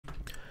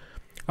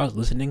I was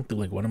listening to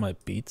like one of my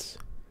beats,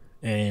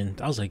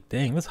 and I was like,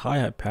 dang, this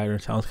hi-hat pattern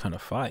sounds kind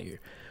of fire,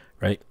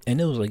 right? And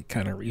it was like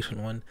kind of recent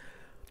one,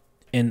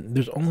 and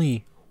there's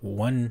only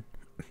one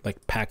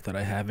like pack that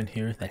I have in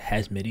here that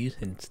has midis,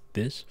 and it's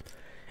this.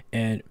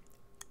 And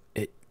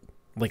it,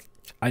 like,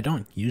 I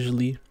don't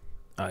usually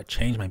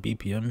change my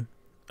BPM,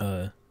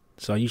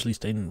 so I usually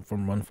stay in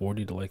from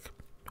 140 to like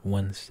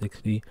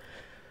 160.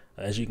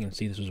 As you can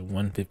see, this was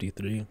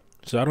 153.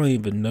 So I don't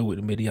even know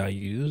what MIDI I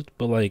used,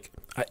 but like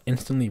I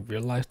instantly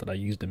realized that I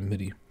used a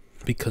MIDI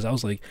because I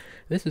was like,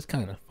 this is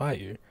kind of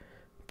fire.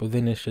 But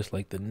then it's just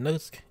like the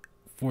notes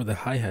for the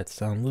hi-hats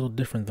sound a little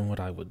different than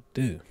what I would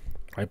do.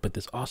 Right? But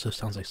this also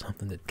sounds like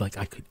something that like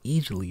I could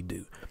easily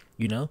do,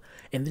 you know?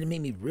 And then it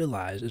made me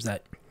realize is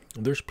that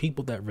there's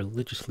people that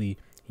religiously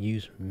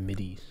use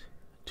MIDIs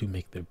to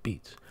make their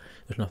beats.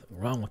 There's nothing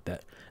wrong with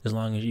that as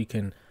long as you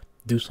can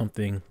do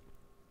something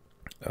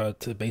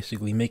to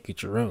basically make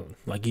it your own.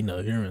 Like, you know,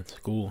 you're in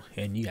school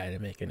and you gotta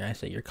make an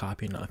essay. You're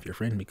copying off your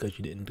friend because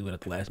you didn't do it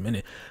at the last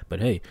minute. But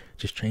hey,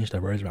 just change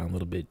the words around a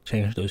little bit.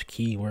 Change those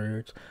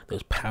keywords,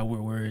 those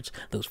power words,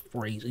 those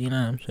phrases. You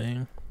know what I'm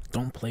saying?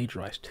 Don't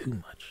plagiarize too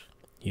much,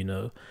 you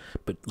know?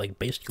 But like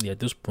basically at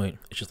this point,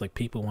 it's just like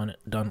people want it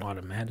done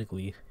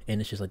automatically,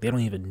 and it's just like they don't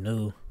even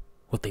know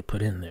what they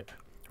put in there,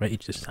 right? It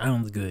just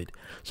sounds good.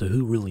 So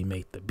who really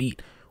made the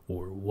beat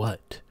or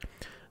what?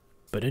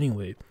 But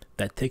anyway,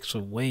 that takes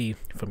away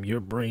from your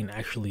brain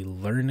actually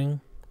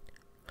learning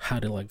how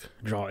to like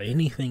draw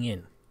anything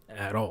in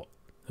at all.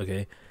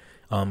 Okay.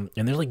 And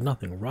there's like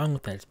nothing wrong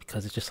with that. It's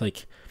because it's just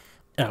like,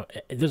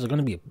 there's going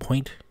to be a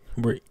point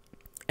where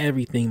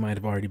everything might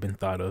have already been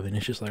thought of, and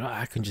it's just like, oh,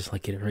 I can just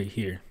like get it right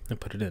here and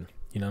put it in.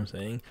 You know what I'm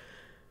saying?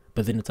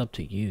 But then it's up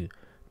to you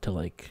to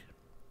like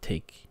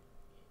take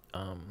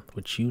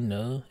what you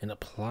know and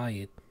apply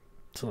it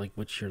to like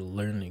what you're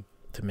learning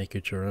to make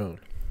it your own.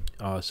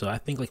 So I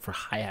think like for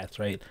hi-hats,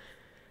 right,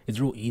 it's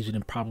real easy to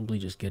probably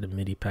just get a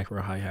MIDI pack for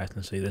a hi-hat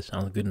and say this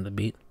sounds good in the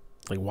beat.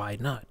 Like, why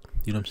not?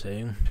 You know what I'm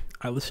saying?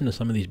 I listen to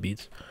some of these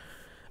beats,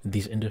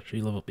 these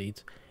industry level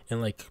beats,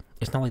 and like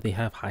it's not like they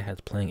have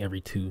hi-hats playing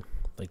every two,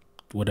 like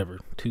whatever,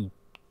 two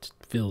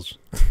fills.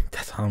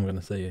 That's how I'm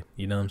gonna say it.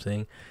 You know what I'm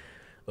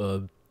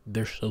saying?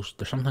 They're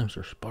sometimes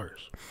they're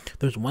sparse.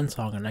 There's one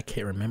song and I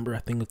can't remember. I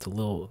think it's a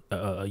little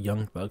a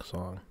Young Thug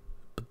song,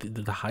 but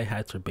the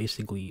hi-hats are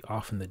basically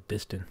off in the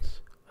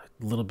distance,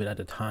 a little bit at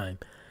a time,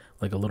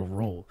 like a little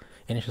roll,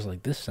 and it's just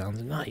like this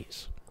sounds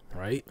nice,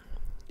 right?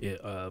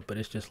 Yeah. But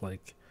it's just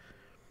like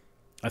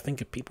I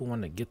think if people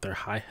want to get their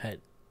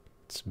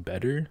hi-hats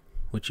better,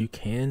 what you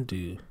can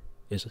do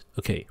is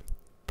okay,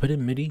 put a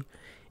MIDI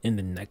in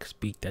the next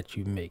beat that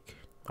you make,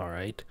 all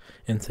right,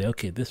 and say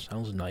okay, this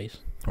sounds nice,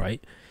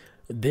 right?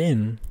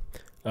 Then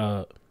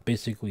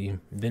basically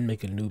then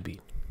make a new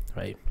beat,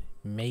 right?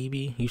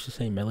 Maybe you should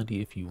say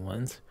melody if you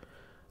want,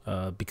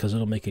 because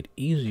it'll make it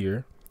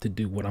easier to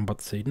do what I'm about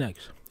to say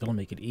next. It'll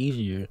make it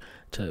easier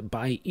to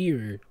by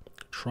ear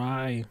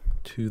try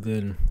to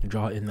then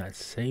draw in that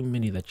same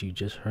MIDI that you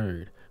just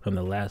heard from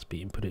the last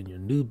beat and put it in your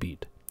new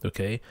beat.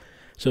 Okay,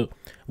 so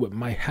what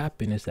might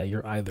happen is that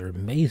you're either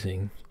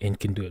amazing and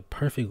can do it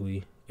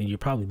perfectly and you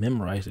probably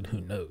memorized it,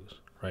 who knows,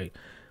 right?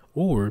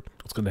 Or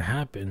what's going to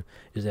happen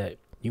is that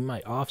you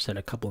might offset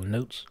a couple of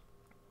notes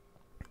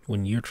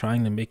when you're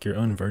trying to make your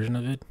own version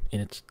of it,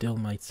 and it still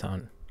might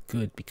sound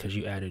good because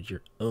you added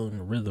your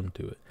own rhythm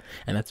to it.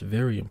 And that's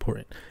very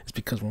important. It's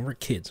because when we're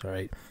kids, all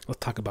right, let's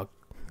talk about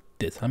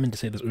this. I meant to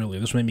say this earlier.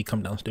 This made me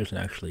come downstairs and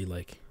actually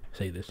like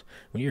say this.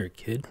 When you're a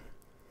kid,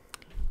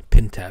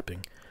 pin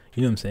tapping,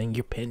 you know what I'm saying?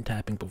 You're pin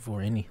tapping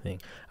before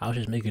anything. I was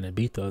just making a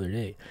beat the other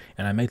day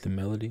and I made the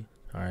melody,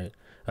 all right.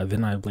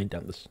 Then I laid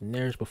down the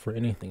snares before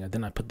anything, and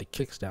then I put the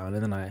kicks down,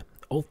 and then I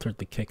altered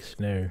the kick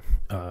snare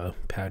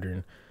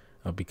pattern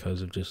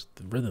because of just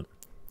the rhythm.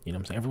 You know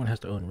what I'm saying? Everyone has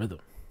their own rhythm.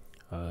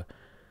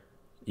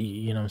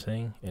 You know what I'm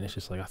saying? And it's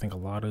just like I think a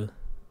lot of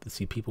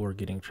people are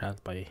getting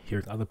trapped by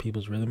hearing other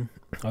people's rhythm,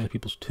 other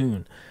people's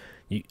tune,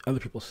 other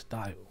people's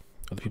style,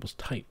 other people's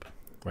type,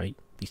 right?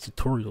 These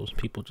tutorials,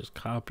 people just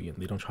copy and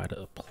they don't try to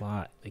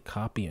apply. They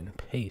copy and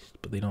paste,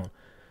 but they don't,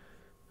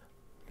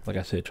 like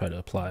I said, try to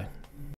apply.